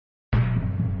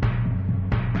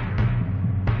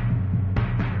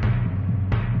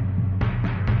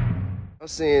I'm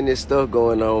seeing this stuff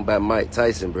going on by Mike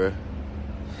Tyson, bro.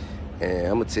 And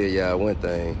I'm gonna tell y'all one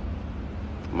thing.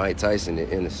 Mike Tyson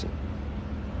is innocent.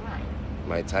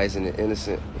 Mike Tyson is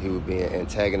innocent. He was being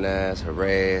antagonized,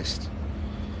 harassed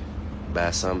by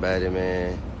somebody,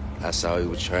 man. I saw he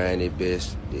was trying his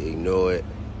best to ignore it.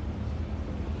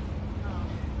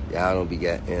 Y'all don't be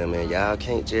goddamn, man. Y'all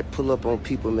can't just pull up on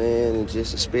people, man, and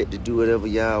just expect to do whatever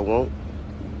y'all want.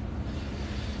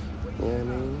 You know what I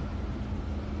mean?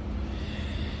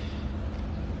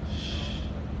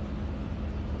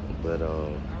 But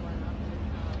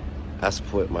I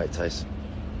support Mike Tyson.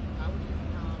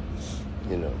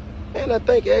 You know. And I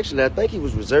think he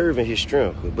was reserving his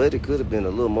strength, but it could have been a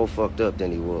little more fucked up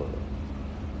than he was.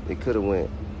 It could have went,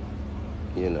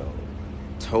 you know,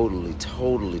 totally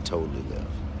left.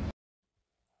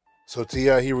 So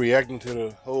T.I., he reacting to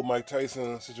the whole Mike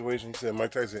Tyson situation. He said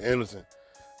Mike Tyson innocent.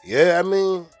 Yeah, I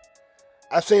mean,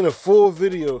 I seen a full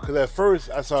video because at first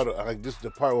I saw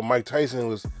the part where Mike Tyson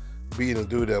was beating a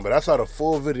dude down, but I saw the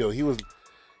full video. He was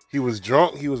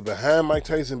drunk. He was behind Mike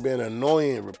Tyson being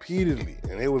annoying repeatedly,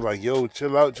 and they was like, "Yo,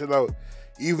 chill out."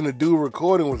 Even the dude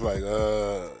recording was like,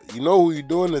 "You know who you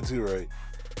doing it to, right?"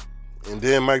 And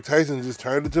then Mike Tyson just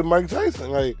turned it to Mike Tyson.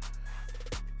 Like,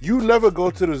 you never go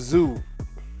to the zoo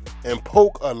and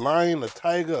poke a lion, a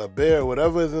tiger, a bear,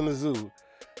 whatever is in the zoo,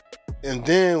 and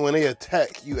then when they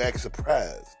attack, you act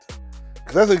surprised.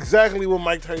 Because that's exactly what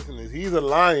Mike Tyson is. He's a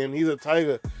lion, he's a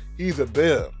tiger, he's a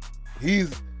bear.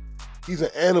 He's an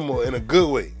animal in a good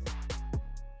way.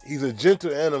 He's a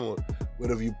gentle animal, but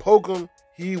if you poke him,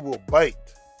 he will bite.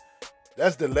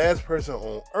 That's the last person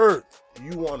on earth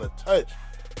you want to touch.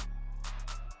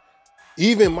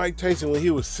 Even Mike Tyson, when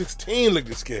he was 16,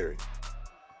 looked scary.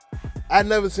 I'd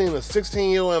never seen a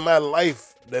 16-year-old in my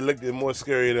life that looked more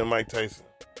scary than Mike Tyson.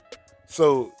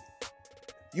 So,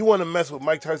 you want to mess with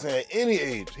Mike Tyson at any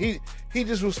age. He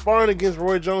just was sparring against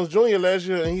Roy Jones Jr. last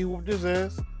year, and he whooped his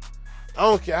ass. I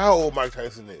don't care how old Mike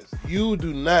Tyson is. You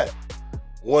do not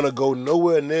want to go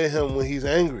nowhere near him when he's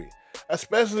angry.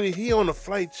 Especially, he on a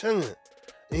flight chilling.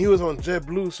 And he was on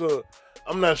JetBlue, so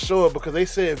I'm not sure, because they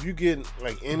say if you get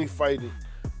like any fighting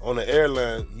on the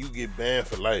airline, you get banned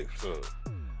for life. So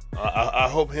I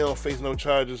hope he don't face no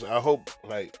charges. I hope,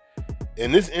 like,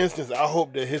 in this instance, I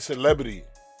hope that his celebrity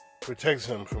protects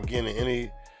him from getting any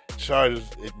charges.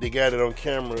 They got it on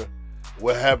camera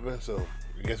what happened, so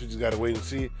I guess we just gotta wait and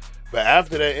see. But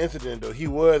after that incident, though, he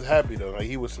was happy, though. Like,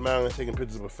 he was smiling, taking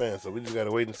pictures with fans, so we just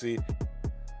gotta wait and see.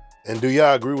 And do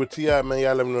y'all agree with T.I., man?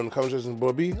 Y'all let me know in the comment section. Boy,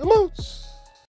 I'm out.